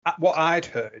what I'd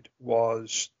heard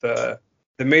was the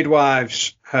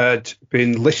midwives had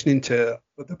been listening to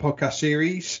the podcast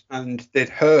series and they'd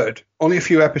heard only a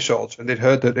few episodes and they'd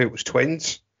heard that it was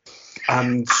twins.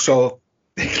 And so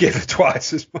they gave her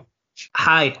twice as much.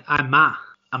 Hi, I'm Matt.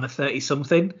 I'm a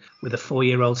 30-something with a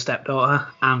 4-year-old stepdaughter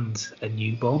and a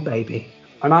newborn baby.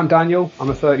 And I'm Daniel. I'm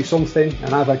a 30-something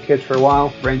and I've had kids for a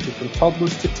while, ranging from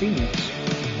toddlers to teens.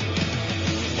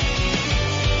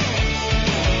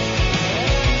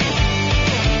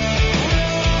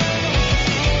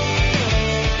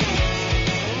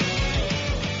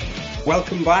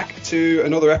 Welcome back to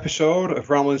another episode of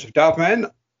Ramblings of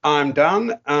Dadmen. I'm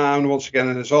Dan, and once again,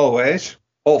 and as always,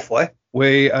 hopefully,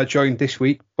 we are joined this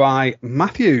week by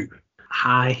Matthew.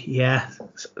 Hi, yeah.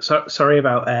 Sorry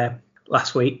about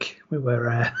last week. We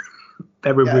were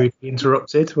very rudely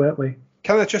interrupted, weren't we?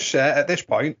 Can I just say, at this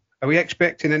point, are we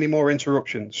expecting any more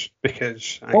interruptions?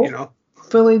 Because,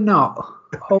 Hopefully not.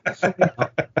 Hopefully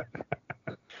not.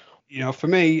 For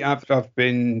me, I've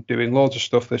been doing loads of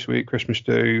stuff this week, Christmas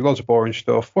do, loads of boring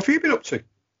stuff. What have you been up to?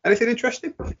 Anything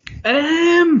interesting?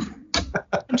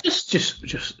 Just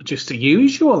the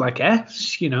usual, I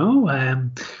guess.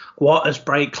 Waters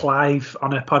break live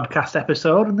on a podcast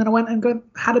episode, and then I went and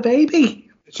had a baby.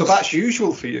 So that's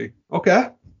usual for you, okay?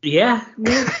 Yeah,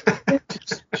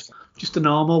 just a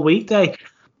normal weekday.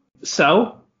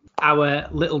 So our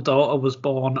little daughter was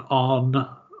born on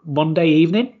Monday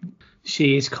evening.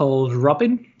 She is called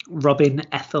Robin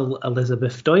Ethel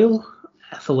Elizabeth Doyle.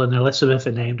 Ethel and Elizabeth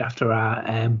are named after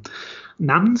our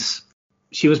nans.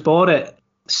 She was born at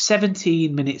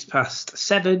 17 minutes past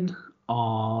 7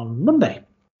 on Monday.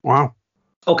 Wow.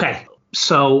 Okay,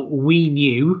 so we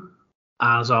knew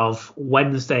as of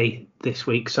Wednesday this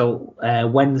week, so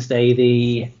Wednesday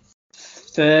the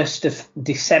 1st of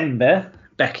December,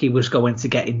 Becky was going to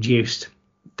get induced.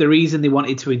 The reason they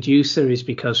wanted to induce her is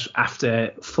because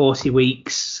after 40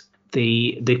 weeks,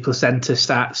 the placenta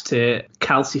starts to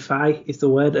calcify, is the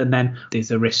word, and then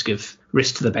there's a risk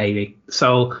to the baby.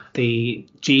 So the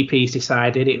GPs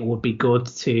decided it would be good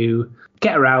to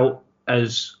get her out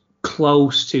as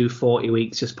close to 40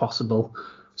 weeks as possible.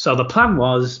 So the plan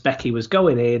was Becky was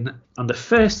going in on the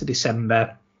 1st of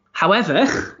December.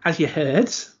 However, as you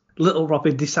heard, little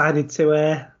Robin decided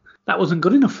that wasn't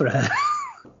good enough for her.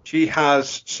 She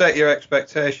has set your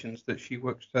expectations that she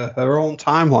works to her own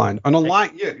timeline. And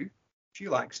unlike you, she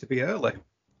likes to be early.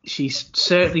 She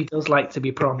certainly does like to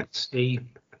be prompt.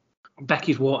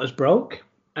 Becky's waters broke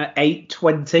at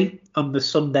 8:20 on the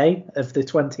Sunday of the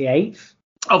 28th.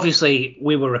 Obviously,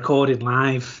 we were recording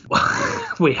live.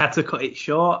 We had to cut it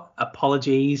short.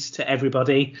 Apologies to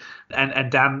everybody.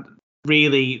 And Dan,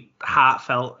 really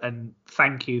heartfelt and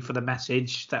thank you for the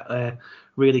message that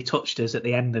really touched us at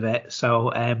the end of it.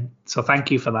 So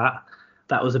thank you for that.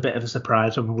 That was a bit of a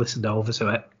surprise when we listened over to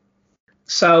it.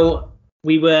 So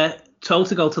we were told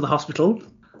to go to the hospital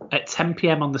at 10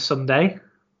 p.m. on the Sunday.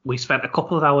 We spent a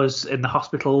couple of hours in the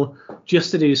hospital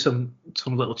just to do some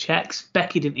little checks.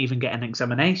 Becky didn't even get an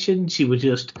examination.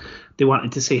 They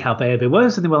wanted to see how baby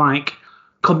was, and they were like,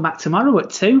 come back tomorrow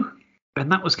at 2.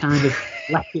 And that was kind of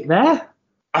left it there.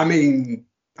 I mean,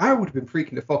 I would have been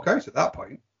freaking the fuck out at that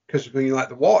point. Because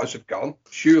the waters have gone,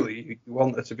 surely you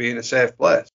want her to be in a safe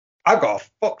place. I've got a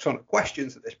fuck ton of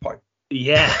questions at this point.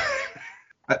 Yeah.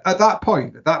 At that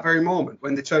point, at that very moment,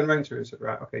 when they turned around to her and said,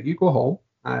 right, okay, you go home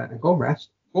and go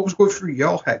rest. What was going through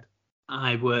your head?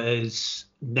 I was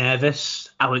nervous.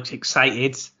 I was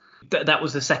excited. That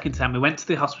was the second time we went to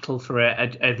the hospital for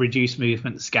a reduced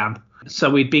movement scan. So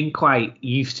we'd been quite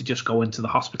used to just going to the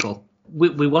hospital.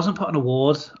 We wasn't put on a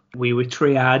ward. We were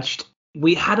triaged.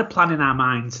 We had a plan in our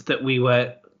minds that we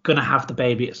were going to have the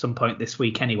baby at some point this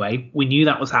week anyway. We knew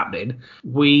that was happening.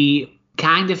 We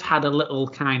kind of had a little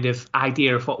kind of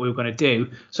idea of what we were going to do.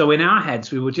 So in our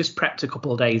heads, we were just prepped a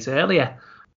couple of days earlier.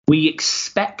 We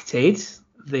expected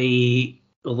the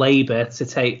labour to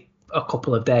take a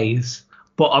couple of days.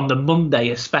 But on the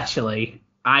Monday especially,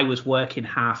 I was working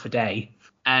half a day.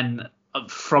 And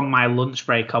from my lunch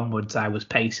break onwards, I was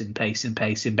pacing.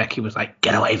 Becky was like,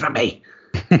 get away from me.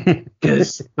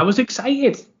 Because I was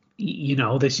excited.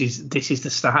 This is the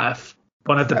start of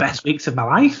one of the best weeks of my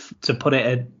life, to put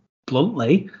it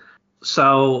bluntly.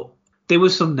 So there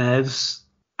was some nerves,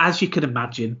 as you can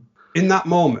imagine. In that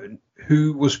moment,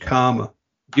 who was calmer,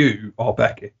 you or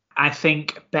Becky? I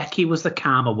think Becky was the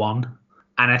calmer one.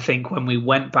 And I think when we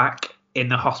went back in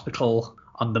the hospital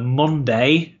on the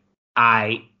Monday,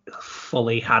 I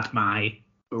fully had my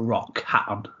rock hat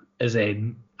on, as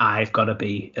in I've got to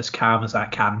be as calm as I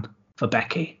can for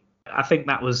Becky. I think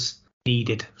that was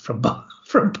needed from both.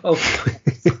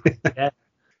 Yeah.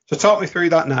 So talk me through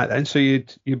that night then. So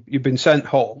you'd been sent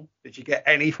home. Did you get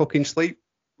any fucking sleep?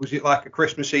 Was it like a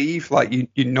Christmas Eve, like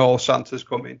you know Santa's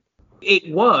coming?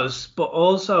 It was, but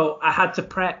also I had to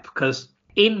prep because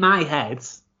in my head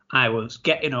I was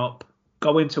getting up,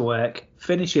 going to work,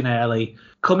 finishing early,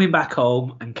 coming back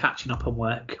home and catching up on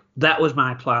work. That was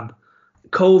my plan.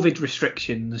 COVID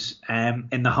restrictions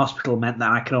in the hospital meant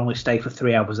that I could only stay for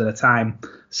 3 hours at a time.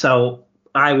 So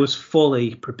I was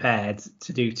fully prepared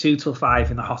to do 2 till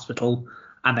 5 in the hospital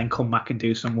and then come back and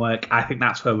do some work. I think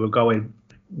that's where we're going.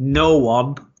 No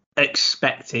one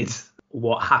expected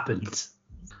what happened.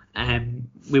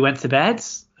 We went to bed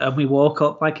and we woke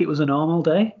up like it was a normal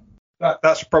day.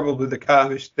 That's probably the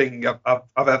calmest thing I've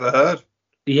ever heard.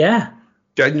 Yeah.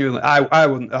 Genuinely, I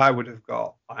would have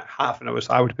got like half an hour.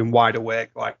 I would have been wide awake,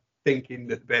 like thinking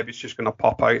that the baby's just going to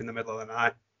pop out in the middle of the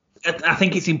night. I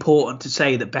think it's important to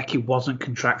say that Becky wasn't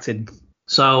contracting.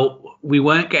 So we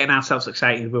weren't getting ourselves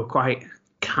excited. We were quite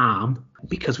calm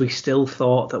because we still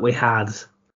thought that we had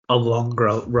a long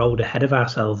road ahead of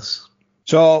ourselves.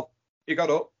 So you got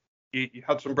up, you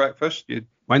had some breakfast, you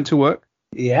went to work.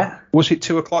 Yeah. Was it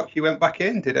 2 o'clock you went back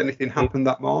in? Did anything happen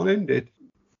that morning?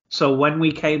 So when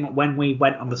we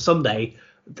went on the Sunday,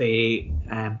 the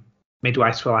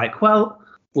midwives were like, well,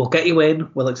 we'll get you in,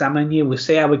 we'll examine you, we'll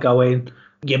see how we're going.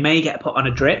 You may get put on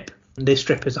a drip. This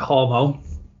drip is a hormone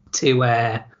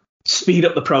to speed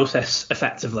up the process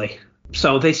effectively.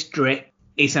 So this drip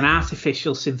is an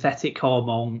artificial synthetic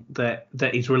hormone that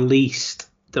is released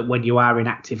that when you are in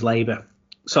active labour.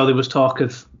 So there was talk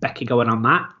of Becky going on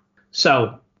that.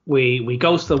 So we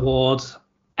go to the ward,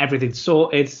 everything's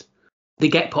sorted. They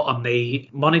get put on the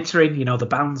monitoring, the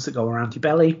bands that go around your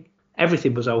belly.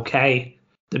 Everything was okay.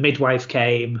 The midwife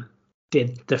came,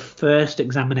 did the first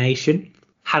examination,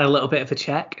 had a little bit of a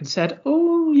check and said,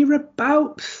 oh, you're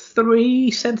about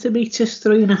 3 centimetres,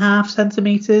 3.5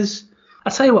 centimetres.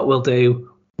 I'll tell you what we'll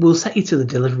do. We'll set you to the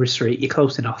delivery suite. You're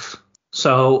close enough.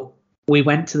 So we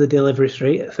went to the delivery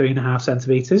suite at 3.5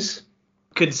 centimetres.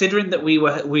 Considering that we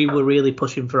were really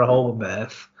pushing for a home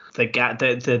birth,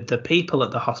 the people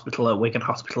at the hospital, at Wigan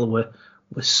Hospital, were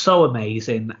so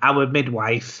amazing. Our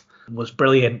midwife was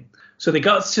brilliant. So they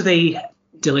got to the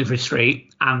delivery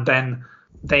suite and then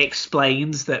they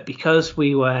explained that because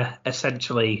we were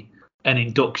essentially an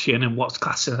induction and what's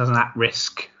classed as an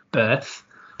at-risk birth,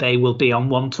 they will be on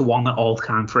one-to-one at all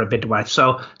time for a midwife.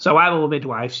 So our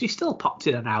midwife, she still popped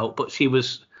in and out, but she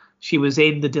was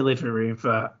in the delivery room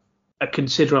for a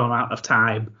considerable amount of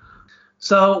time.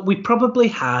 So we probably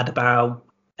had about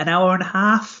an hour and a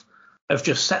half of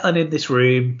just settling in this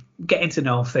room, getting to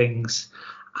know things,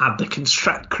 and the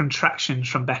contractions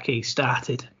from Becky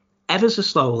started ever so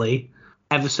slowly,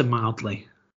 ever so mildly.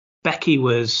 Becky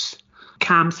was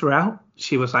calm throughout.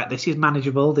 She was like, this is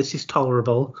manageable, this is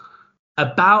tolerable.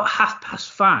 About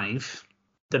 5:30,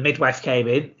 the midwife came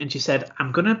in and she said,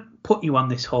 I'm going to put you on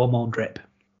this hormone drip.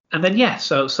 And then,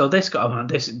 so this got on.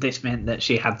 This meant that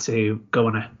she had to go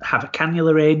and have a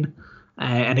cannula in.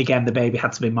 And again, the baby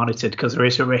had to be monitored because there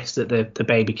is a risk that the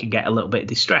baby can get a little bit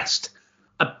distressed.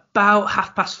 About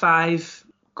 5:30,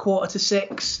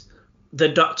 5:45, the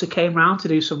doctor came round to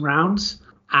do some rounds.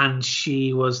 And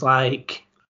she was like,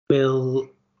 we'll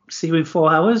see you in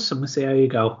 4 hours and we'll see how you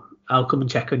go. I'll come and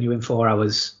check on you in 4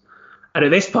 hours. And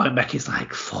at this point, Becky's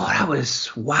like, 4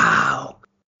 hours? Wow.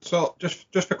 So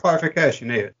just for clarification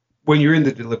here, when you're in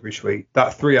the delivery suite,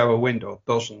 that 3 hour window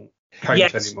doesn't count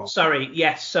anymore.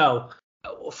 Yes. So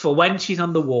for when she's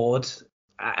on the ward,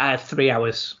 3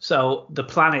 hours. So the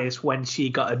plan is when she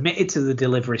got admitted to the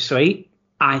delivery suite,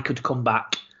 I could come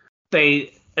back.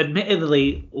 They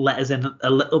admittedly let us in a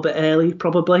little bit early,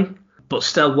 probably, but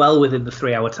still well within the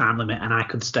 3 hour time limit, and I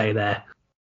could stay there.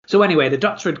 So anyway, the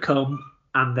doctor had come,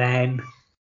 and then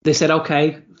they said,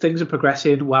 okay, things are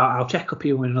progressing. Well, I'll check up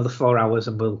you in another 4 hours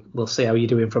and we'll see how you're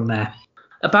doing from there.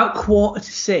 About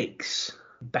 5:45,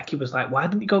 Becky was like, why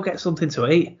didn't you go get something to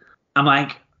eat? I'm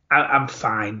like, I'm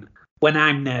fine. When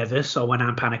I'm nervous or when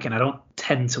I'm panicking, I don't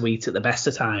tend to eat at the best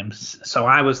of times. So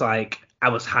I was like, I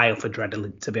was high off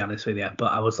adrenaline, to be honest with you.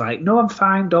 But I was like, no, I'm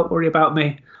fine. Don't worry about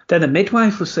me. Then the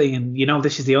midwife was saying,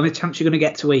 this is the only chance you're going to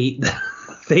get to eat.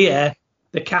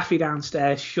 The cafe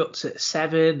downstairs shuts at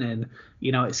 7 and,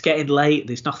 it's getting late.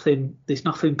 There's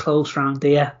nothing close around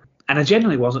here. And I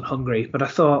genuinely wasn't hungry, but I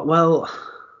thought, well,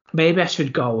 maybe I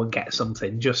should go and get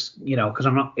something just, because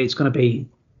it's going to be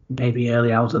maybe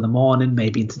early hours of the morning,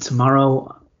 maybe into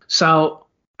tomorrow. So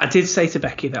I did say to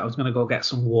Becky that I was going to go get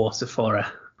some water for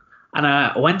her. And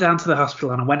I went down to the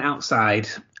hospital and I went outside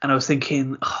and I was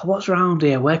thinking, what's around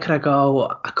here? Where could I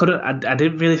go? I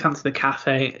didn't really fancy the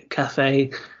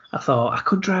cafe. I thought I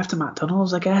could drive to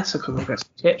McDonald's, I guess. I could go get some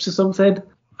chips or something.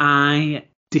 I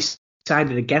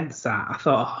decided against that. I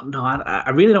thought, oh, no, I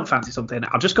really don't fancy something.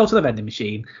 I'll just go to the vending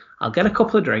machine. I'll get a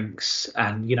couple of drinks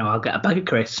and, I'll get a bag of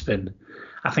crisps. And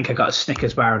I think I got a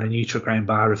Snickers bar and a Nutri-Grain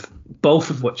bar, both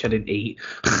of which I didn't eat.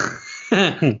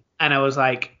 And I was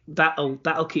like,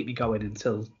 that'll keep me going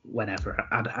until whenever.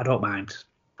 I don't mind.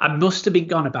 I must have been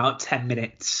gone about 10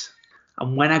 minutes.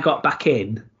 And when I got back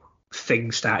in,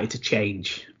 things started to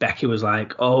change. Becky was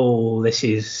like, oh, this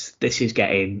is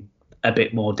getting a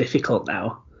bit more difficult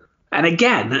now. And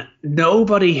again,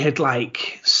 nobody had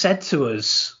said to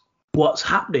us what's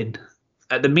happening.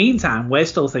 At the meantime, we're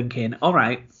still thinking, all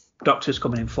right, doctor's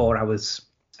coming in 4 hours.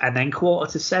 And then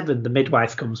 6:45, the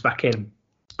midwife comes back in.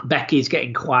 Becky's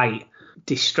getting quite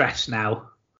distressed now.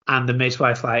 And the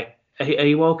midwife are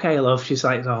you okay, love? She's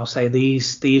like, oh, say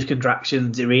these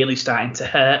contractions are really starting to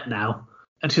hurt now.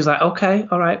 And she's like, okay,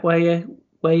 all right, where you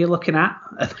looking at?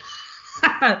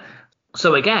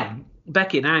 So again,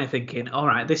 Becky and I are thinking, all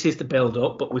right, this is the build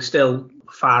up, but we're still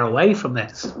far away from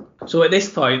this. So at this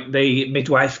point, the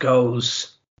midwife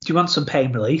goes, do you want some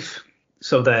pain relief?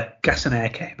 So the gas and air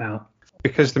came out.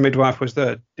 Because the midwife was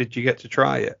there, did you get to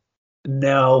try it?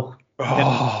 No.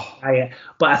 Oh.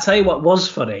 But I tell you what was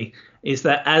funny is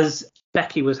that as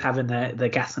Becky was having the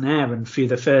gas and air, and through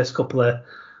the first couple of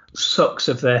sucks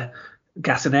of the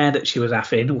gas and air that she was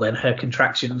having, when her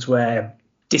contractions were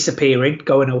disappearing,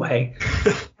 going away,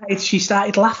 she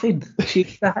started laughing. She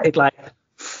started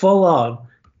full on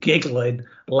giggling,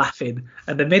 laughing.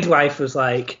 And the midwife was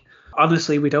like,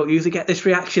 honestly, we don't usually get this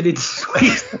reaction in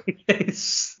ways like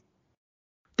this.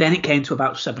 Then it came to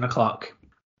about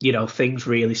 7:00. Things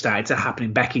really started to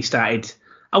happen. Becky started,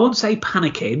 I wouldn't say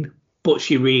panicking, but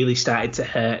she really started to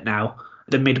hurt now.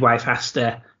 The midwife asked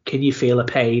her, can you feel a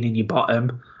pain in your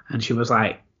bottom? And she was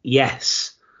like,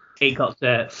 yes. It got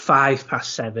to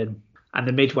 7:05, and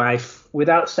the midwife,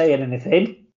 without saying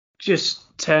anything,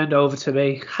 just turned over to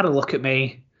me, had a look at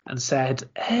me, and said,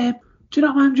 do you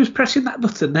not mind just pressing that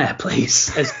button there,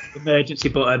 please? As the emergency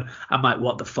button. I'm like,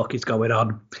 what the fuck is going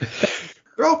on?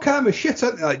 They're all kind of shit,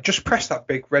 aren't they? Just press that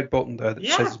big red button there that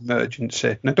says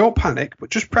emergency. Now, don't panic, but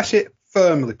just press it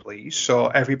firmly, please, so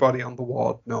everybody on the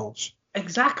ward knows.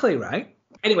 Exactly right.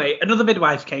 Anyway, another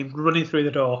midwife came running through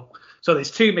the door. So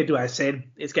there's two midwives in.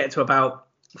 It's getting to about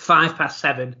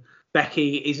 7:05.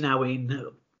 Becky is now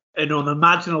in an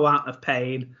unimaginable amount of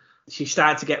pain. She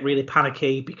started to get really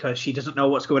panicky because she doesn't know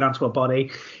what's going on to her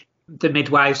body. The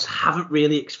midwives haven't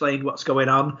really explained what's going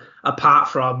on apart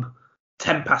from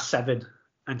 7:10.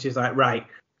 And she's like, right,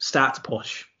 start to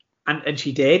push. And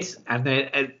she did. And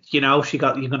then, you're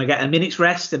going to get a minute's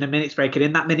rest and a minute's break. And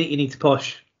in that minute, you need to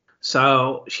push.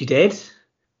 So she did.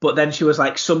 But then she was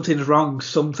like, something's wrong.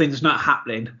 Something's not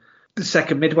happening. The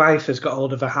second midwife has got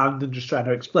hold of her hand and just trying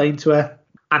to explain to her.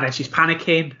 And then she's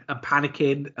panicking and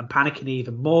panicking and panicking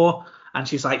even more. And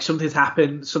she's like, something's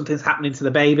happened. Something's happening to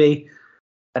the baby.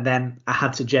 And then I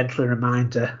had to gently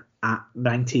remind her at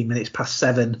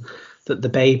 7:19 that the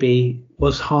baby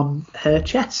was on her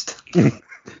chest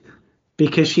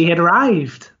because she had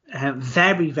arrived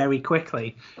very, very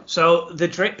quickly. So the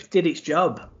drip did its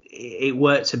job. It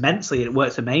worked immensely. It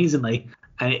worked amazingly.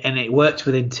 And it worked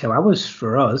within 2 hours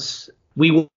for us.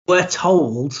 We were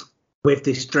told with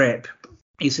this drip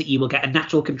is that you will get a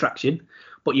natural contraction,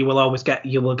 but you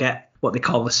will get what they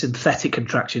call a synthetic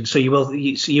contraction. So you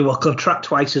will contract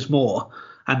twice as more.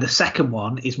 And the second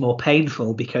one is more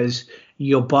painful because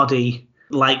your body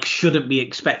shouldn't be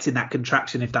expecting that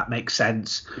contraction, if that makes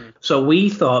sense. So we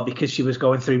thought because she was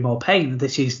going through more pain,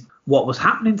 this is what was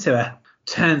happening to her.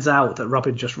 Turns out that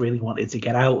Robin just really wanted to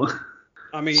get out.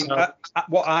 I mean,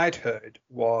 what I'd heard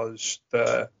was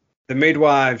the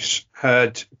midwives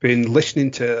had been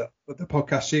listening to the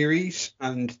podcast series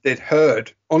and they'd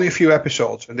heard only a few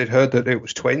episodes and they'd heard that it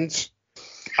was twins.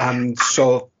 And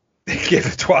so they gave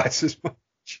her twice as much.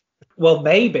 Well,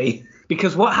 maybe.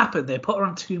 Because what happened, they put her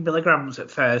on 2 milligrams at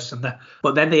first,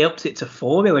 but then they upped it to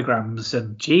 4 milligrams.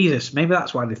 And Jesus, maybe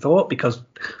that's why they thought, because,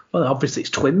 well, obviously it's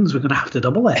twins, we're going to have to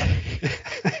double it.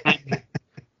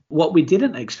 What we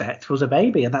didn't expect was a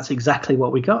baby, and that's exactly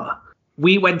what we got.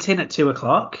 We went in at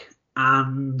 2:00,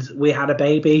 and we had a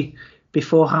baby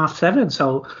before 7:30.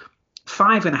 So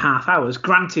 5.5 hours,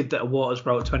 granted that a waters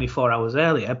broke 24 hours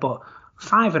earlier, but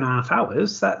 5.5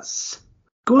 hours, that's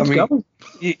good going.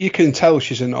 You can tell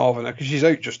she's a northerner because she's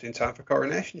out just in time for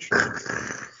Coronation Street.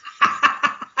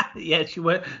 Yeah, she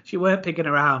weren't picking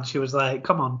around. She was like,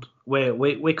 "Come on,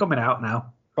 we're coming out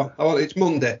now." Well, it's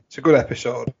Monday. It's a good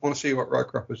episode. I want to see what Roy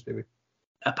Cropper's doing.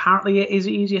 Apparently, it is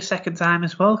easier second time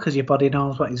as well because your body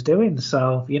knows what it's doing.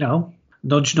 So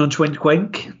nudge, nudge, wink,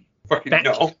 wink. Fucking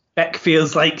no. Beck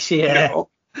feels like she. No,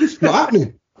 it's not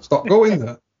happening. Stop going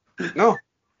there. No,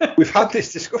 we've had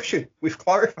this discussion. We've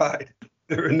clarified.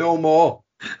 There are no more.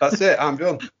 That's it. I'm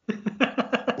done.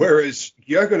 Whereas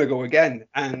you're going to go again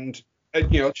and,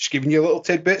 just giving you little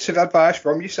tidbits of advice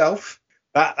from yourself.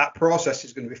 That process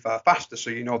is going to be far faster. So,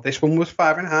 this one was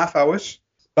 5.5 hours.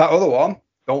 That other one,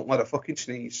 don't let her fucking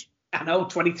sneeze. I know,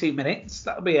 22 minutes.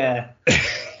 That'll be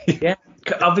yeah.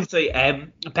 Obviously,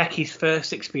 Becky's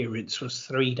first experience was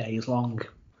 3 days long.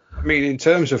 I mean, in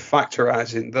terms of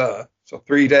factorising there, so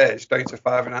 3 days down to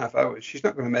 5.5 hours, she's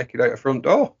not going to make it out the front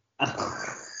door.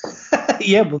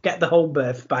 Yeah, we'll get the home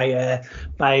birth by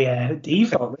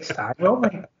default this time,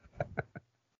 won't we?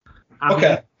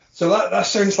 Okay, so that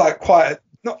sounds like quite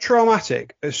not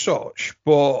traumatic as such,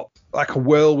 but like a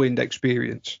whirlwind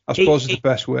experience, I suppose is the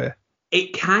best way.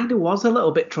 It kind of was a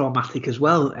little bit traumatic as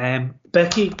well.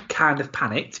 Becky kind of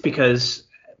panicked because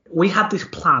we had this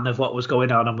plan of what was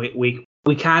going on, and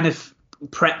we kind of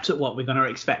prepped at what we're going to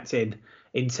expect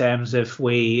in terms of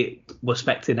we were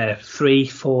expecting a 3,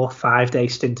 4, 5 day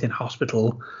stint in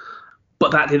hospital,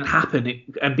 but that didn't happen.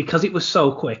 And because it was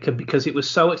so quick and because it was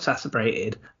so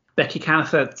exacerbated, Becky kind of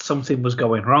thought something was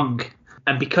going wrong.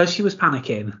 And because she was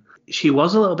panicking, she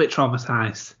was a little bit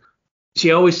traumatized.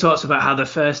 She always talks about how the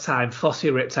first time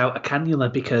Flossie ripped out a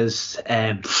cannula because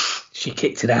she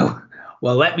kicked it out.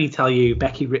 Well, let me tell you,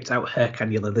 Becky ripped out her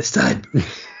cannula this time.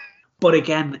 But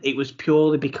again, it was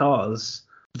purely because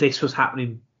this was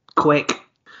happening quick.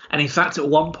 And in fact, at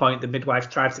one point, the midwife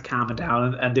tried to calm her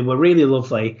down, and they were really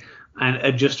lovely,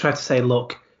 and just tried to say,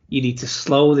 look, you need to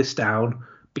slow this down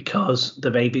because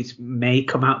the babies may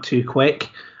come out too quick,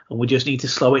 and we just need to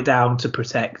slow it down to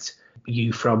protect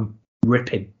you from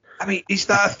ripping. I mean, is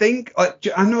that a thing? Like,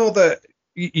 I know that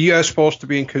you're supposed to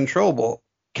be in control, but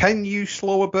can you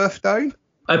slow a birth down?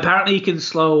 Apparently, you can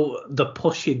slow the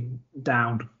pushing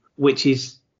down, which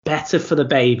is better for the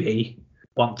baby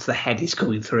once the head is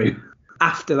coming through.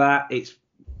 After that, it's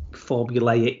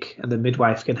formulaic, and the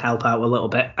midwife can help out a little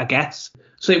bit, I guess.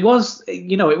 So it was,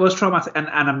 it was traumatic. And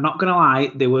I'm not going to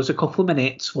lie, there was a couple of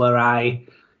minutes where I,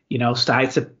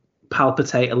 started to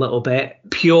palpitate a little bit,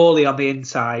 purely on the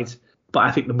inside. But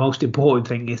I think the most important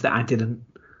thing is that I didn't.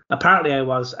 Apparently, I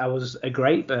was a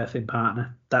great birthing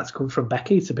partner. That's come from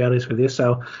Becky, to be honest with you.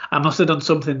 So I must have done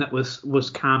something that was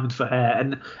calming for her.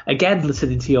 And again,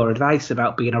 listening to your advice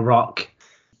about being a rock.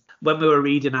 When we were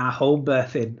reading our home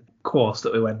birthing course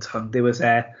that we went on, there was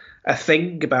a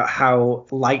thing about how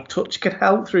light touch can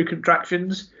help through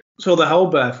contractions. So the home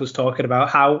birth was talking about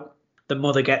how the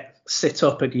mother sit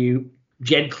up and you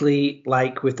gently,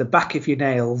 like with the back of your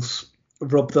nails,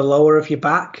 rub the lower of your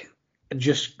back and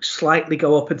just slightly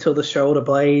go up until the shoulder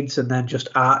blades and then just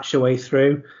arch your way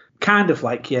through. Kind of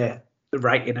like you're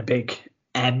writing a big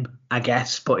M, I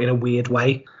guess, but in a weird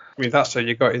way. I mean, that's how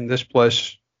you got in this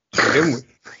place to begin with.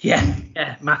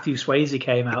 Yeah, Matthew Swayze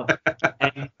came out.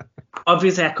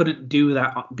 Obviously, I couldn't do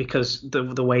that because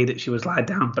the way that she was lied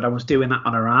down, but I was doing that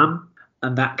on her arm,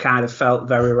 and that kind of felt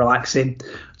very relaxing,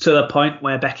 to the point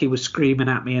where Becky was screaming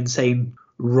at me and saying,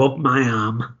 rub my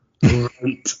arm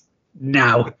right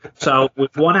now. So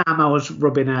with one arm, I was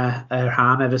rubbing her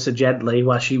arm ever so gently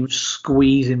while she was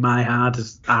squeezing my hard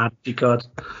as she could.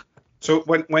 So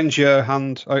when's your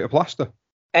hand out of plaster?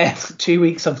 2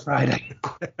 weeks on Friday.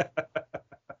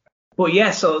 But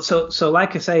yeah, so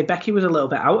like I say, Becky was a little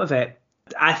bit out of it.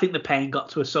 I think the pain got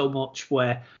to her so much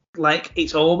where, like,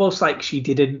 it's almost like she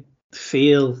didn't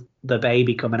feel the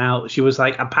baby coming out. She was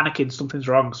like, I'm panicking, something's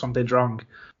wrong.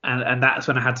 And that's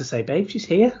when I had to say, babe, she's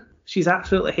here. She's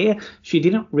absolutely here. She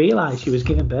didn't realise she was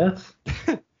giving birth.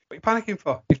 What are you panicking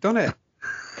for? You've done it.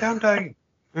 Calm down.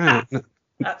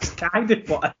 That's kind of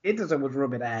what I did as I was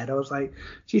rubbing her head. I was like,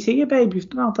 she's here, babe. You've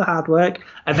done all the hard work.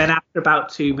 And then after about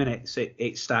 2 minutes,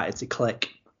 it started to click.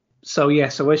 So, yeah,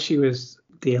 so as she was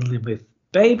dealing with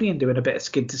baby and doing a bit of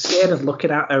skin to skin and looking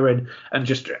at her and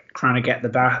just trying to get the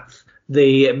bath,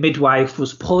 the midwife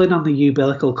was pulling on the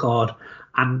umbilical cord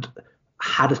and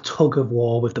had a tug of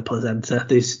war with the placenta.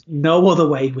 There's no other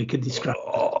way we can describe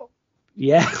it.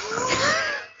 Yeah.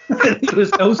 There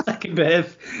was no second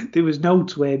birth. There was no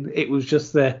twin. It was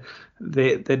just the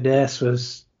nurse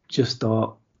was just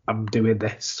thought, I'm doing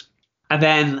this. And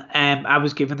then I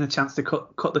was given the chance to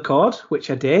cut the cord, which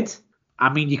I did.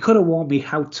 I mean, you could have warned me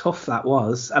how tough that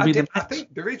was. I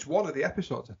think there is one of the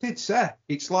episodes I did say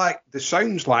it's like the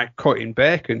sounds like cutting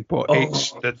bacon, but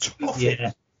it's the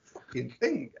toughest fucking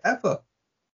thing ever.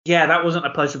 Yeah, that wasn't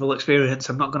a pleasurable experience.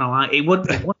 I'm not gonna lie. It wouldn't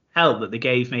help that they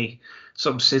gave me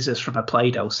some scissors from a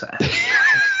Play-Doh set.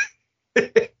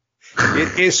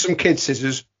 Here's some kid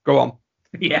scissors. Go on.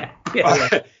 Yeah.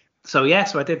 So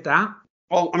I did that.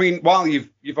 Well, I mean, while you've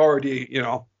already,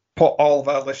 put all of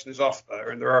our listeners off there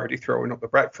and they're already throwing up the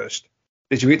breakfast,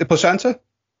 did you eat the placenta?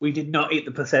 We did not eat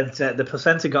the placenta. The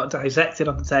placenta got dissected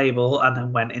on the table and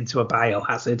then went into a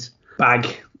biohazard bag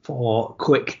for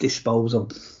quick disposal.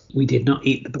 We did not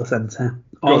eat the placenta.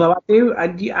 Although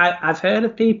I've heard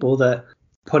of people that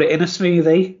put it in a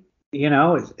smoothie.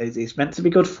 It's meant to be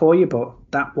good for you, but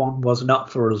that one was not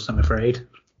for us, I'm afraid.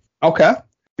 Okay.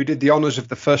 Who did the honours of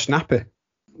the first nappy?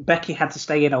 Becky had to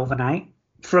stay in overnight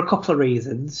for a couple of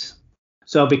reasons.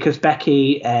 So because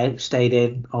Becky stayed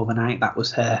in overnight, that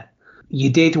was her. You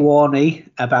did warn me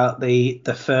about the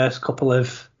first couple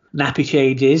of nappy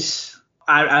changes.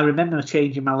 I remember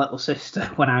changing my little sister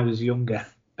when I was younger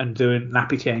and doing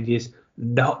nappy changes.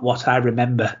 Not what I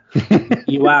remember.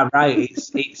 You are right.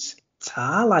 It's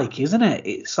tar-like, isn't it?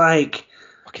 It's like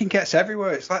fucking gets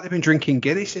everywhere. It's like they've been drinking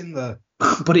Guinness in there.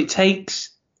 But it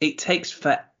takes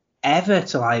forever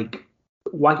to like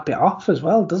wipe it off as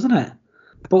well, doesn't it?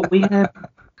 But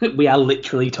we are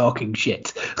literally talking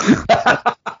shit.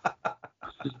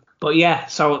 But yeah,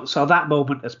 so that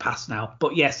moment has passed now.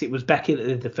 But yes, it was Becky that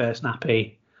did the first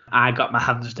nappy. I got my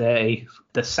hands dirty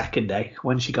the second day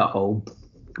when she got home,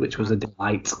 which was a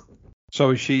delight. So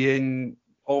was she in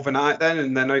overnight then,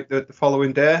 and then out the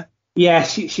following day? Yeah,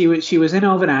 she was in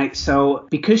overnight. So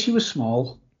because she was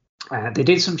small, they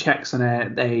did some checks on her.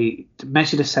 They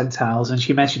measured her centiles, and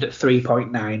she measured at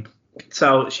 3.9.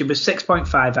 So she was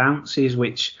 6.5 ounces,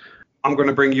 which I'm going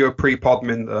to bring you a pre-pod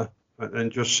min there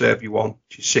and just save you one.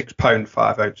 She's £6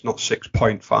 5 ounce, not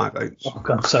 6.5 ounce. Oh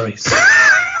God, sorry.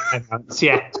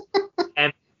 Yeah.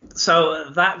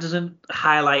 So that doesn't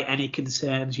highlight any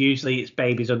concerns. Usually it's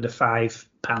babies under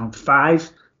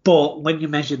 £5.5. But when you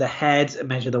measure the head and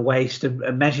measure the waist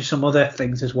and measure some other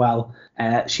things as well,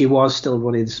 she was still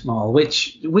running small,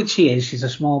 which she is. She's a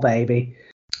small baby.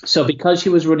 So because she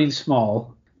was running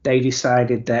small, they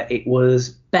decided that it was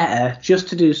better just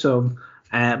to do some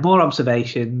more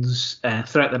observations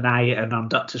throughout the night and on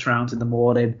doctor's rounds in the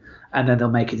morning, and then they'll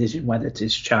make a decision whether to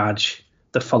discharge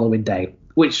the following day,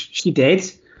 which she did.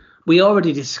 We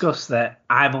already discussed that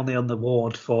I'm only on the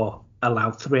ward for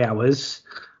allowed 3 hours,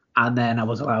 and then I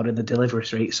was allowed in the delivery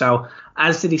suite. So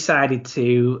as they decided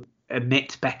to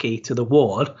admit Becky to the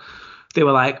ward, they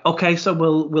were like, okay, so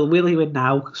we'll wheel you in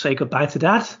now, say goodbye to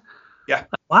Dad. Yeah.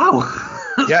 Wow.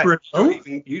 Yeah.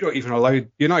 You're not even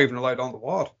allowed on the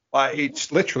ward. Like,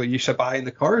 it's literally, you said bye in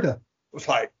the corridor. It was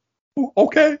like, oh,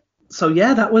 okay. So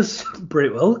yeah, that was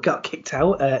brutal. Got kicked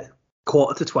out at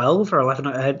 11:45 or 11.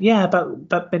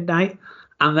 About midnight,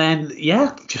 and then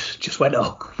just went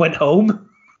home.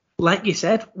 Like you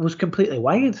said, was completely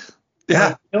wired. Yeah.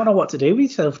 You don't know what to do with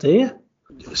yourself, do you?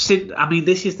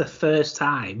 This is the first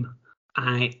time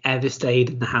I ever stayed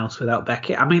in the house without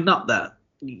Becky. I mean, not that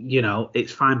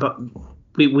it's fine, but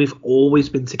we've always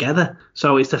been together.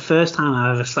 So it's the first time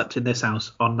I've ever slept in this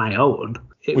house on my own.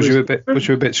 Was you a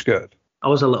bit scared? I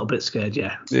was a little bit scared,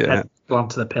 yeah. Yeah.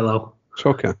 Onto the pillow. It's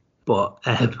okay. But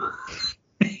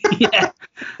yeah.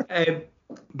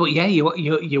 But yeah,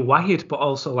 you're wired, but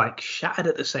also like shattered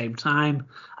at the same time.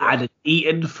 I hadn't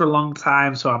eaten for a long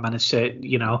time, so I managed to,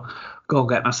 go and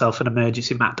get myself an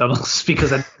emergency McDonald's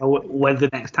because I didn't know when the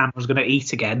next time I was going to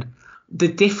eat again. The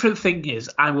different thing is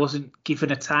I wasn't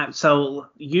given a time. So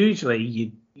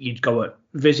usually you'd go at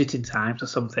visiting times or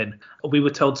something. We were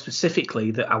told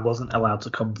specifically that I wasn't allowed to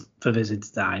come for visiting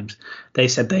times. They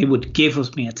said they would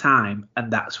give me a time,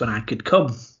 and that's when I could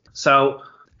come. So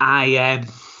I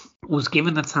was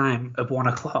given the time of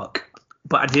 1:00,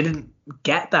 but I didn't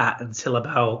get that until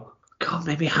about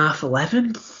maybe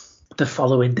 11:30 the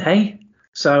following day.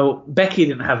 So Becky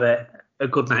didn't have a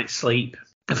good night's sleep.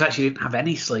 In fact, she didn't have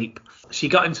any sleep. She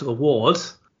got into the ward,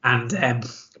 and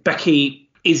Becky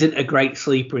isn't a great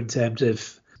sleeper in terms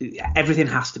of everything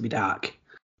has to be dark.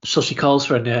 So she calls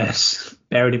for a nurse,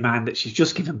 bearing in mind that she's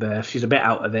just given birth. She's a bit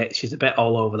out of it. She's a bit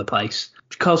all over the place.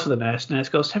 She calls for the nurse. Nurse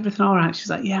goes, "Is everything all right?" She's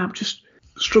like, "Yeah, I'm just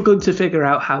struggling to figure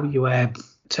out how you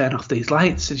turn off these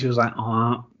lights." And she was like,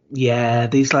 "Oh, yeah,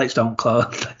 these lights don't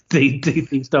close.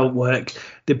 These don't work.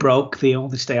 They broke. They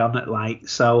only stay on at night."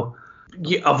 So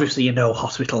obviously,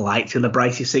 hospital lights are the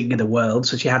brightest thing in the world.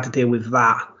 So she had to deal with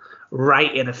that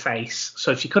right in her face.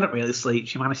 So she couldn't really sleep.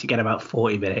 She managed to get about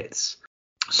 40 minutes.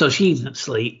 So she didn't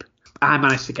sleep. I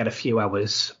managed to get a few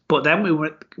hours. But then we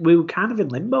were kind of in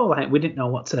limbo. Like, we didn't know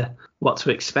what to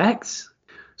expect.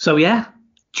 So yeah,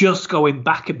 just going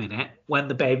back a minute, when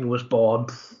the baby was born,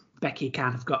 Becky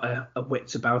kind of got a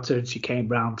wits about her, and she came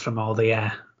round from all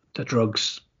the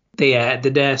drugs.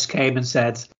 The nurse came and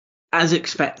said, as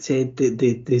expected,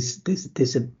 there's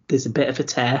a bit of a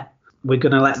tear we're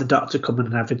going to let the doctor come in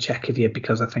and have a check of you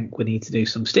because I think we need to do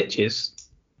some stitches.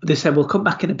 They said, we'll come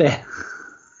back in a bit.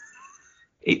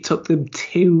 It took them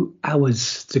 2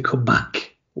 hours to come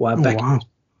back while Becky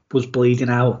was bleeding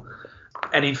out.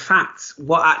 And in fact,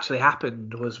 what actually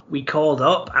happened was we called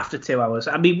up after 2 hours.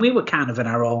 I mean, we were kind of in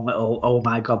our own little, oh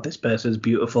my God, this person's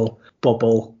beautiful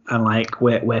bubble. And like,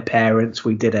 we're parents,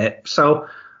 we did it. So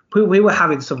we were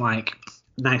having some like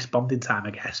nice bonding time,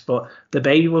 I guess. But the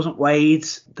baby wasn't weighed.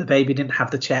 The baby didn't have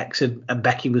the checks. And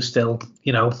Becky was still,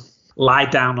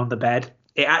 lied down on the bed.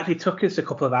 It actually took us a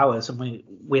couple of hours, and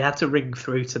we had to ring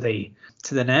through to the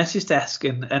nurse's desk,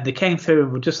 and they came through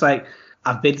and were just like,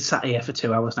 I've been sat here for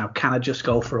 2 hours now. Can I just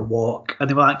go for a walk? And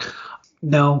they were like,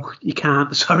 no, you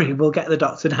can't. Sorry, we'll get the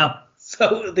doctor now.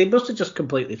 So they must have just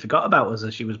completely forgot about us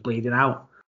as she was bleeding out.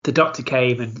 The doctor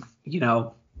came and,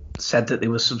 said that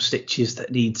there was some stitches that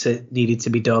needed to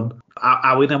be done.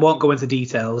 I won't go into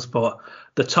details, but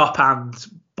the top and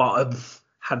bottom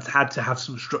had to have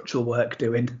some structural work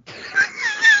doing.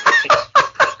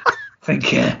 I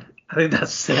think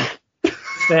that's the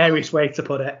fairest way to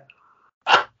put it.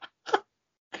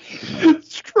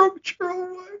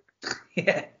 Structural work.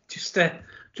 Yeah, just a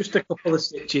couple of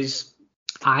stitches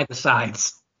either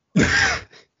sides.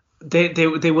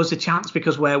 There was a chance,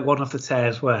 because where one of the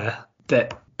tears were,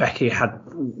 that Becky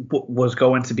was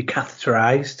going to be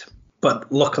catheterized,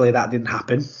 but luckily that didn't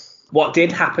happen. What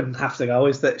did happen have to go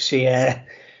is that she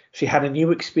had a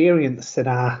new experience in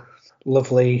our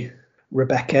lovely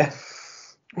Rebecca.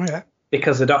 Oh yeah.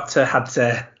 Because the doctor had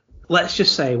to, let's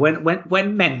just say,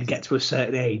 when men get to a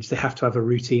certain age, they have to have a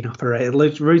routine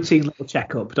little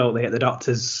checkup, don't they, at the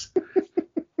doctor's,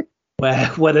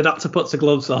 where the doctor puts the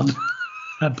gloves on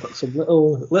and puts some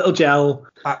little gel.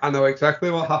 I know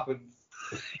exactly what happened.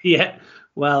 Yeah.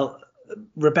 Well,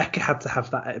 Rebecca had to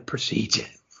have that procedure.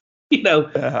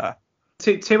 Yeah.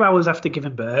 2 hours after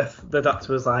giving birth, the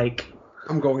doctor was like,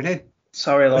 I'm going in.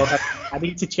 Sorry, love, I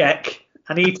need to check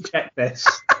this.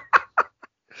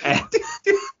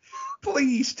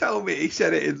 Please tell me he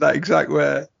said it in that exact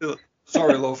way.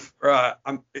 Sorry, love. Right,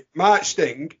 it might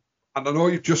sting, and I know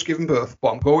you've just given birth,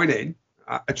 but I'm going in.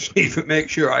 I just need to make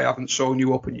sure I haven't sewn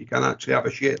you up and you can actually have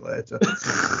a shit later.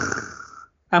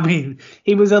 I mean,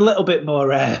 he was a little bit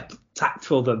more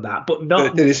tactful than that, but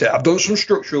not. Did he say, I've done some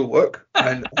structural work?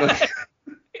 And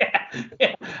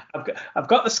yeah. I've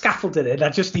got the scaffolding in. I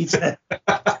just need to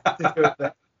do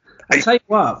it. I tell you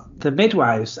what, the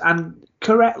midwives, and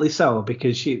correctly so,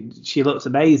 because she looks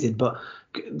amazing, but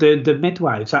the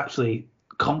midwives actually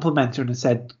complimented her and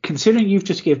said, considering you've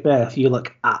just given birth, you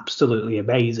look absolutely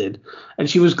amazing. And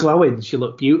she was glowing. She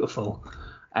looked beautiful.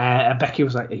 And Becky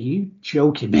was like, are you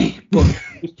joking me? But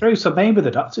it's true. So maybe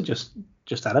the doctor just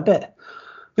had a bit.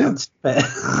 Yeah.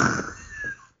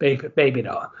 Maybe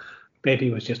not. Maybe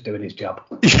he was just doing his job.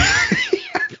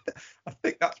 I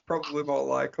think that's probably more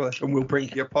likely. And we'll bring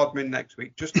you Podman next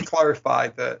week just to clarify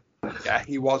that, yeah,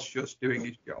 he was just doing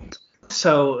his job.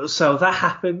 So that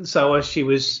happened. So as she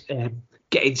was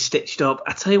getting stitched up,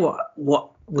 I tell you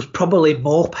what was probably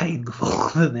more painful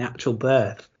than the actual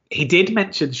birth. He did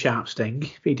mention sharp sting.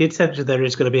 He did mention there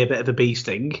is going to be a bit of a bee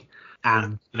sting,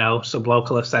 and some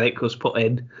local aesthetic was put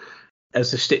in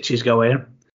as the stitches go in,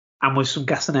 and with some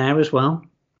gas and air as well.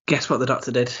 Guess what the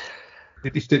doctor did?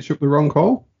 Did he stitch up the wrong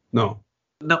hole? No,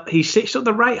 he stitched up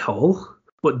the right hole,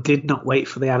 but did not wait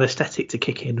for the anaesthetic to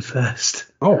kick in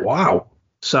first. Oh wow!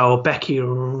 So Becky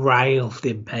writhed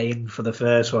in pain for the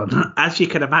first one, as you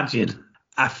can imagine,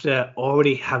 after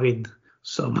already having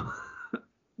some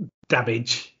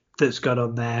damage that's gone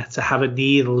on there, to have a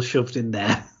needle shoved in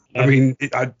there. I mean,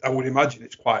 I would imagine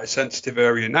it's quite a sensitive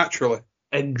area naturally.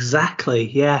 Exactly,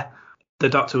 yeah. The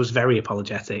doctor was very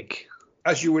apologetic.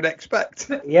 As you would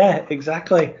expect. Yeah,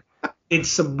 exactly. Did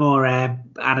some more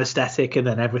anaesthetic, and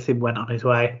then everything went on his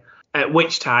way. At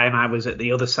which time I was at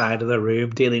the other side of the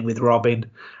room dealing with Robin,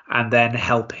 and then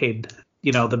helping,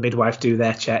 the midwife do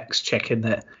their checks, checking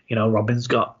that, Robin's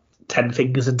got 10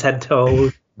 fingers and 10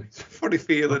 toes. It's a funny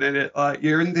feeling, isn't it? Like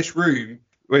you're in this room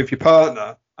with your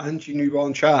partner and your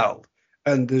newborn child,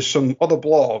 and there's some other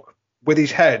bloke with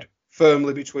his head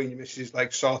firmly between your missus'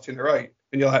 legs sorting her out.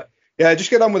 And you're like, yeah, just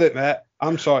get on with it, mate.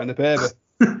 I'm sorting the baby.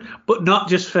 But not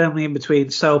just firmly in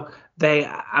between. So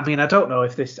I don't know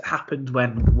if this happened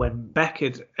when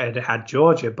Becky had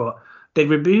Georgia, but they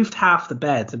removed half the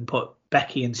bed and put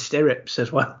Becky in stirrups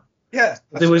as well. Yeah.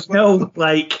 There was no,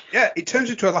 Yeah, it turns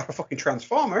into a fucking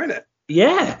transformer, isn't it?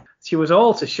 Yeah. She was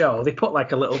all to show. They put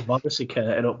a little modesty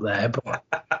curtain up there, but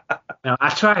I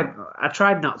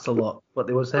tried not to look, but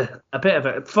there was a bit of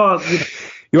a.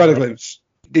 You had a glimpse.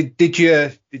 Did you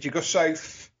go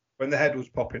south when the head was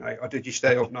popping out, or did you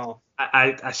stay up north?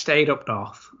 I stayed up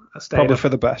north. Probably for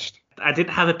the best. I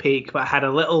didn't have a peek, but I had a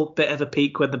little bit of a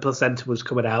peek when the placenta was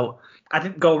coming out. I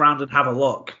didn't go around and have a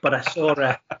look, but I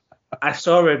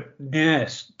saw a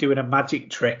nurse doing a magic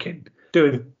trick and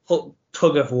doing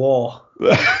tug of war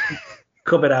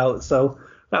coming out. So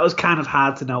that was kind of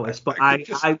hard to notice. But I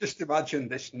just imagine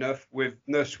this nurse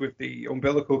with the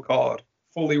umbilical cord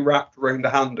fully wrapped around the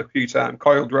hand a few times,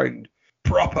 coiled round,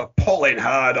 proper pulling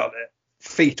hard on it,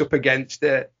 feet up against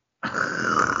it.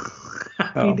 I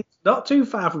mean, it's not too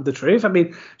far from the truth. I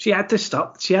mean, she had to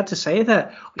stop. She had to say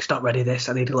that, it's not ready this,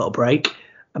 I need a little break.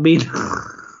 I mean,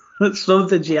 that's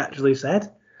something she actually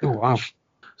said. Oh, wow.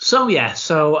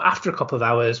 So after a couple of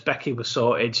hours, Becky was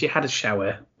sorted. She had a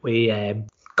shower. We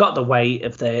got the weight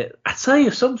of the... I tell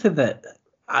you something that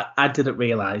I didn't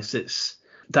realise,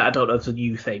 that I don't know if it's a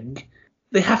new thing.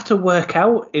 They have to work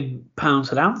out in pounds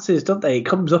and ounces, don't they? It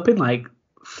comes up in like...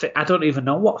 I don't even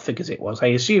know what figures it was. I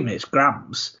assume it's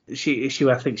grams. I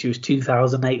think she was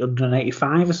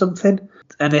 2,885 or something,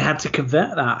 and they had to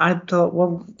convert that. I thought,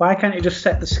 well, why can't you just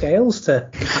set the scales to?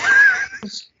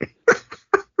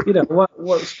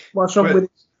 What's wrong with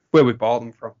it? Where we bought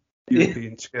them from?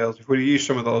 European scales. If we used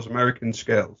some of those American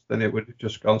scales, then it would have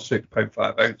just gone £6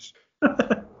 5 ounce.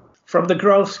 From the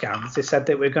growth scans, they said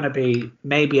that we're going to be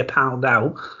maybe a pound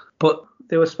out, but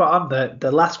they were spot on.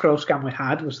 The last growth scan we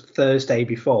had was Thursday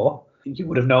before. You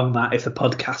would have known that if the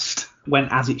podcast went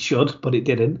as it should, but it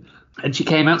didn't. And she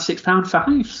came out £6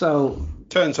 5. So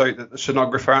turns out that the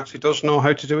sonographer actually does know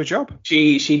how to do a job.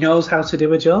 She knows how to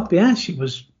do a job. Yeah, she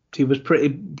was pretty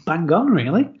bang on,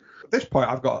 really. At this point,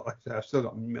 I've still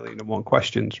got 1,001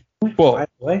 questions. But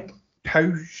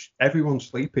how's everyone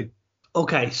sleeping?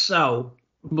 Okay, so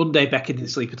Monday Becky didn't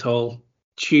sleep at all.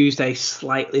 Tuesday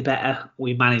slightly better.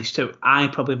 I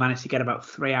probably managed to get about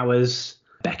 3 hours.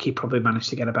 Becky probably managed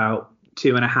to get about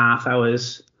 2.5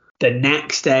 hours. The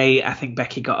next day, I think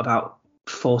Becky got about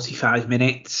 45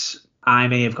 minutes. I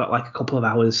may have got like a couple of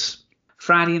hours.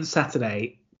 Friday and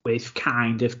Saturday, we've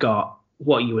kind of got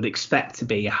what you would expect to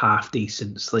be a half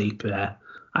decent sleep.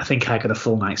 I think I got a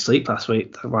full night's sleep last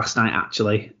night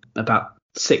actually, about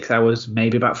 6 hours,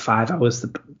 maybe about 5 hours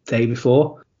the day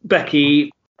before. Becky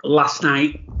last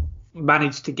night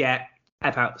managed to get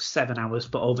about 7 hours,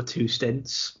 but over 2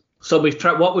 stints. So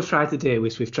what we've tried to do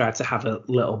is we've tried to have a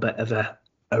little bit of a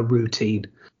routine.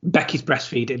 Becky's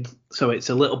breastfeeding, so it's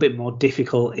a little bit more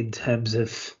difficult in terms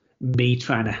of me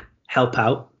trying to help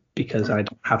out because I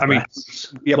don't have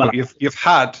breasts. Yeah, well, but you've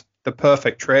had the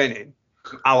perfect training,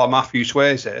 a la Matthew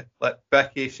Swayze. Let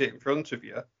Becky sit in front of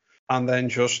you and then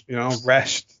just,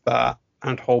 rest that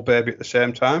and hold baby at the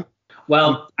same time.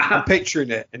 Well, I'm picturing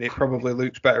it, and it probably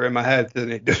looks better in my head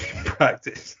than it does in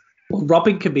practice. Well,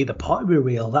 Robin can be the pottery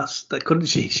wheel. That couldn't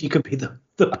she? She could be the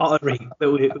pottery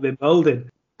that we've been molding.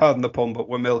 Pardon the pun, but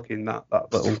we're milking that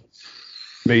little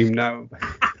meme now.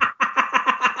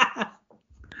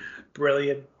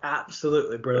 Brilliant,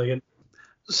 absolutely brilliant.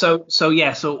 So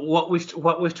what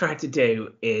we've tried to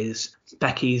do is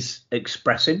Becky's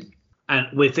expressing, and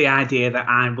with the idea that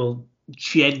I will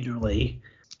generally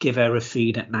give her a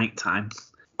feed at night time.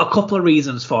 A couple of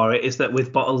reasons for it is that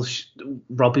with bottles,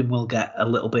 Robin will get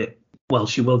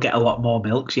she will get a lot more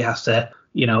milk. She has to,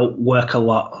 work a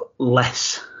lot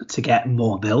less to get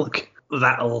more milk.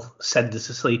 That'll send her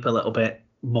to sleep a little bit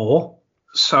more.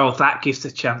 So that gives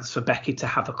the chance for Becky to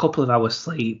have a couple of hours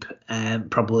sleep,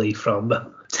 probably from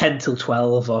 10 till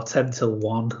 12 or 10 till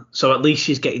 1. So at least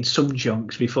she's getting some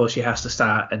junks before she has to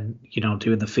start and,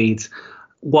 doing the feeds.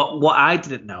 What I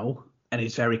didn't know, and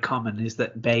it's very common, is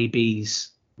that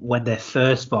babies, when they're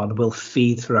first born, will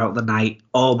feed throughout the night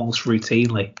almost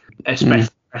routinely. Especially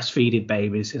breastfeeding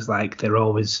babies is like they're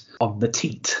always on the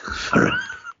teat,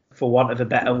 for want of a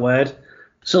better word.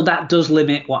 So that does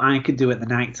limit what I can do at the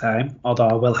night time, although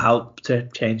I will help to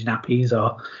change nappies.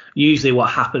 Or usually what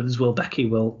happens, Becky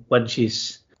will, when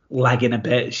she's lagging a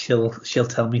bit, she'll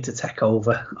tell me to take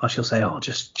over, or she'll say,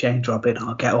 just change Robin,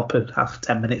 or get up and have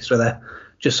 10 minutes with her,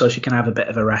 just so she can have a bit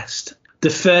of a rest. The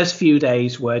first few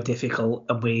days were difficult,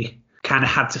 and we kind of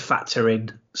had to factor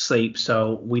in sleep.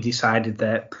 So we decided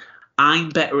that I'm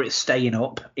better at staying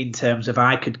up in terms of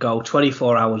I could go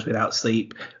 24 hours without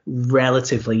sleep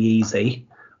relatively easy,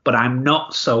 but I'm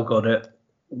not so good at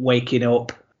waking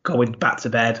up, going back to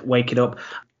bed, waking up.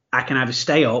 I can either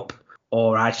stay up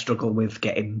or I struggle with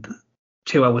getting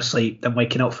 2 hours sleep, then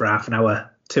waking up for half an hour,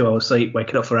 2 hours sleep,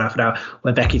 waking up for half an hour,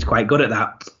 where Becky's quite good at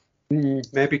that.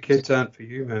 Maybe kids aren't for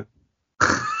you, mate.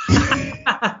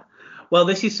 Well,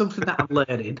 this is something that I'm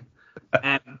learning,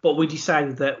 but we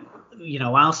decided that,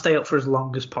 I'll stay up for as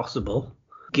long as possible,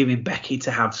 giving Becky to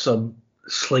have some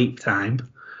sleep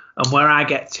time. And where I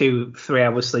get 2-3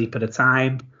 hours sleep at a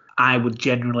time, I would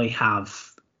generally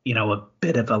have, a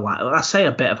bit of a lie. I say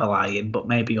a bit of a lie-in, but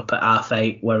maybe up at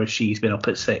 8:30, whereas she's been up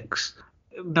at 6.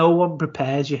 No one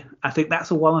prepares you. I think that's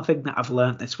the one thing that I've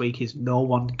learnt this week is no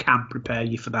one can prepare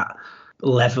you for that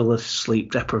level of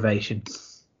sleep deprivation.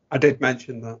 I did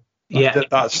mention that. Yeah.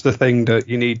 That's the thing that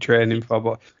you need training for.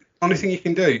 But the only thing you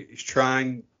can do is try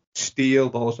and steal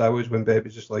those hours when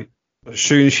baby's asleep. As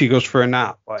soon as she goes for a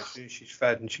nap, like as soon as she's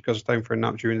fed and she goes down for a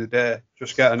nap during the day,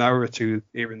 just get an hour or two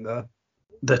here and there.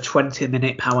 The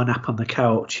 20-minute power nap on the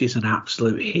couch is an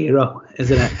absolute hero,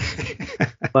 isn't it?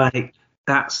 Like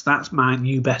that's my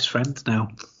new best friend now.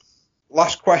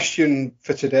 Last question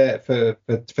for today, for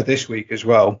this week as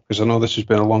well, because I know this has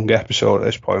been a long episode at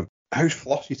this point. How's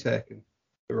Flossie taken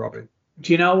to Robin?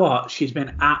 Do you know what? She's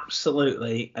been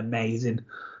absolutely amazing.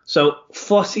 So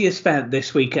Flossie has spent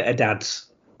this week at her dad's.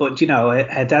 But,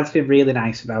 her dad's been really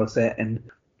nice about it. And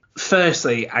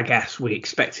firstly, I guess we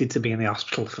expected to be in the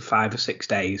hospital for 5 or 6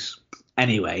 days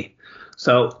anyway.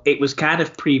 So it was kind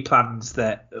of pre-planned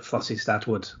that Flossie's dad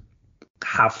would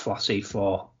have Flossie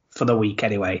for the week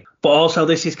anyway. But also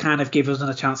this is kind of give us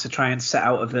a chance to try and set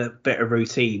out of a bit of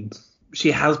routine. She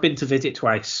has been to visit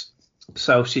twice.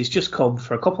 So she's just come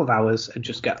for a couple of hours and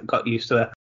just got used to it.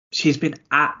 She's been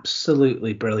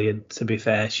absolutely brilliant, to be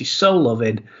fair. She's so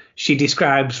loving. She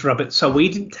describes Robin. So we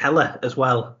didn't tell her as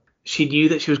well. She knew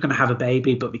that she was going to have a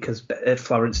baby, but because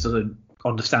Florence doesn't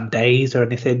understand days or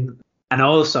anything. And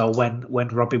also when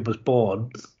Robin was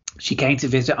born, she came to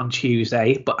visit on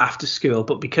Tuesday, but after school.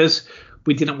 But because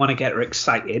we didn't want to get her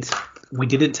excited, we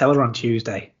didn't tell her on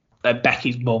Tuesday.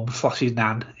 Becky's mum, Flossie's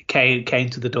nan, came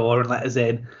to the door and let us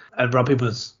in. And Robin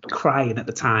was crying at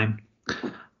the time.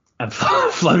 And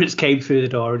Florence came through the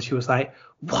door and she was like,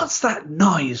 "What's that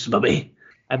noise, Mummy?"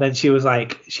 And then she was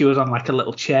on like a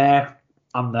little chair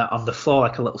on the floor,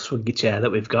 like a little swingy chair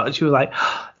that we've got. And she was like,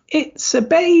 "It's a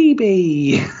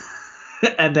baby."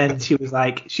 And then she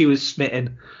was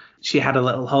smitten. She had a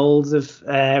little hold of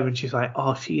her and she was like,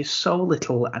 "Oh, she is so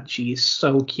little and she is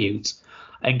so cute."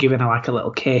 And giving her like a little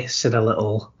kiss and a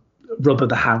little rub of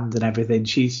the hand and everything.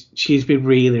 She's been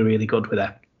really, really good with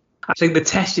her. I think the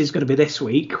test is going to be this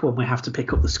week when we have to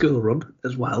pick up the school run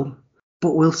as well.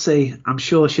 But we'll see. I'm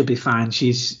sure she'll be fine.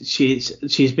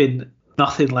 She's been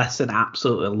nothing less than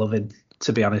absolutely loving,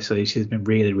 to be honest with you. She's been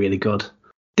really, really good.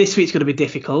 This week's going to be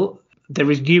difficult. There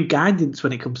is new guidance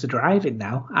when it comes to driving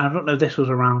now. I don't know if this was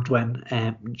around when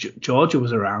Georgia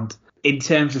was around. In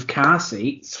terms of car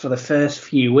seats, for the first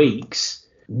few weeks,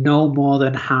 no more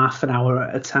than half an hour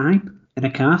at a time in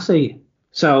a car seat.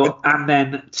 So, and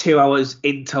then 2 hours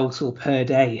in total per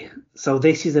day. So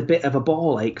this is a bit of a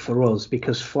ball ache for us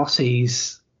because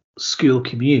Flossie's school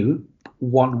commute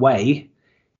one way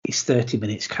is 30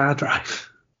 minutes car drive.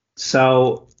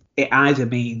 So it either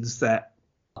means that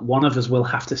one of us will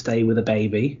have to stay with a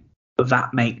baby.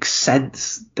 That makes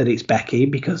sense that it's Becky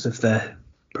because of the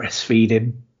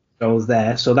breastfeeding goes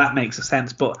there. So that makes a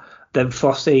sense. But then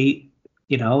Flossie,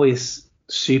 is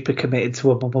super committed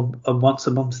to a mum and wants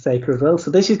a mum to take her as well.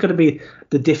 So this is going to be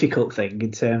the difficult thing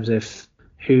in terms of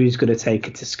who's going to take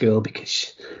her to school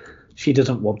because she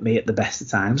doesn't want me at the best of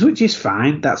times, which is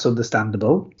fine. That's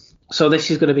understandable. So this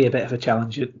is going to be a bit of a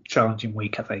challenging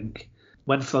week, I think.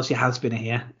 When Flossie has been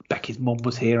here, Becky's mum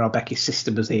was here or Becky's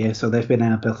sister was here, so they've been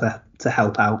able to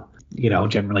help out,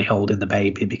 generally holding the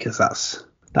baby because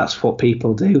that's what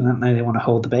people do, don't they? They want to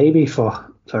hold the baby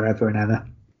for forever and ever.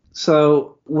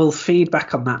 So we'll feed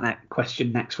back on that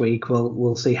question next week.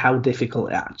 We'll see how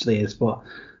difficult it actually is. But,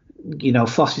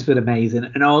 Flossie's been amazing.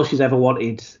 And all she's ever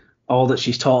wanted, all that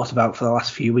she's talked about for the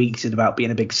last few weeks is about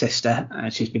being a big sister.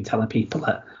 And she's been telling people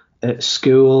at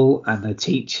school and the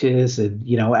teachers and,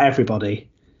 everybody.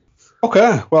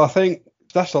 Okay, well, I think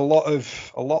that's a lot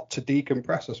to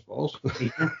decompress, I suppose.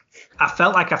 Yeah. I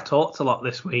felt like I've talked a lot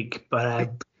this week,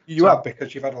 but... You have,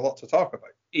 because you've had a lot to talk about.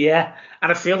 Yeah,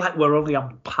 and I feel like we're only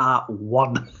on part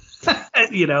 1.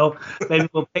 Maybe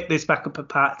we'll pick this back up at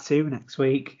part 2 next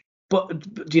week.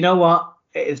 But do you know what?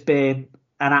 It has been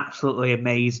an absolutely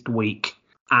amazing week.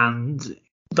 And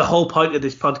the whole point of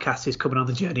this podcast is coming on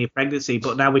the journey of pregnancy,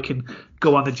 but now we can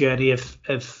go on the journey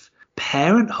of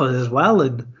parenthood as well.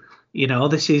 And,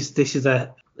 this is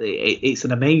it's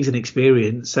an amazing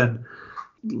experience. And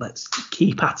let's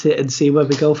keep at it and see where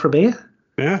we go from here.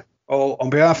 Yeah. Well, on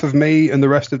behalf of me and the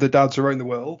rest of the dads around the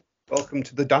world, welcome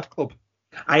to the Dad Club.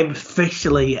 I am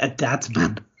officially a dad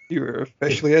man. You're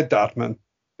officially a dad man.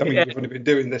 I mean, You've only been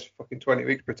doing this for fucking 20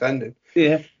 weeks pretending.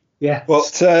 Yeah.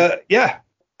 But,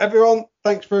 everyone,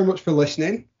 thanks very much for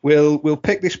listening. We'll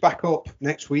pick this back up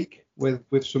next week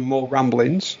with some more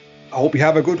ramblings. I hope you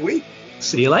have a good week.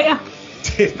 See you later.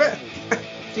 See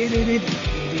you later.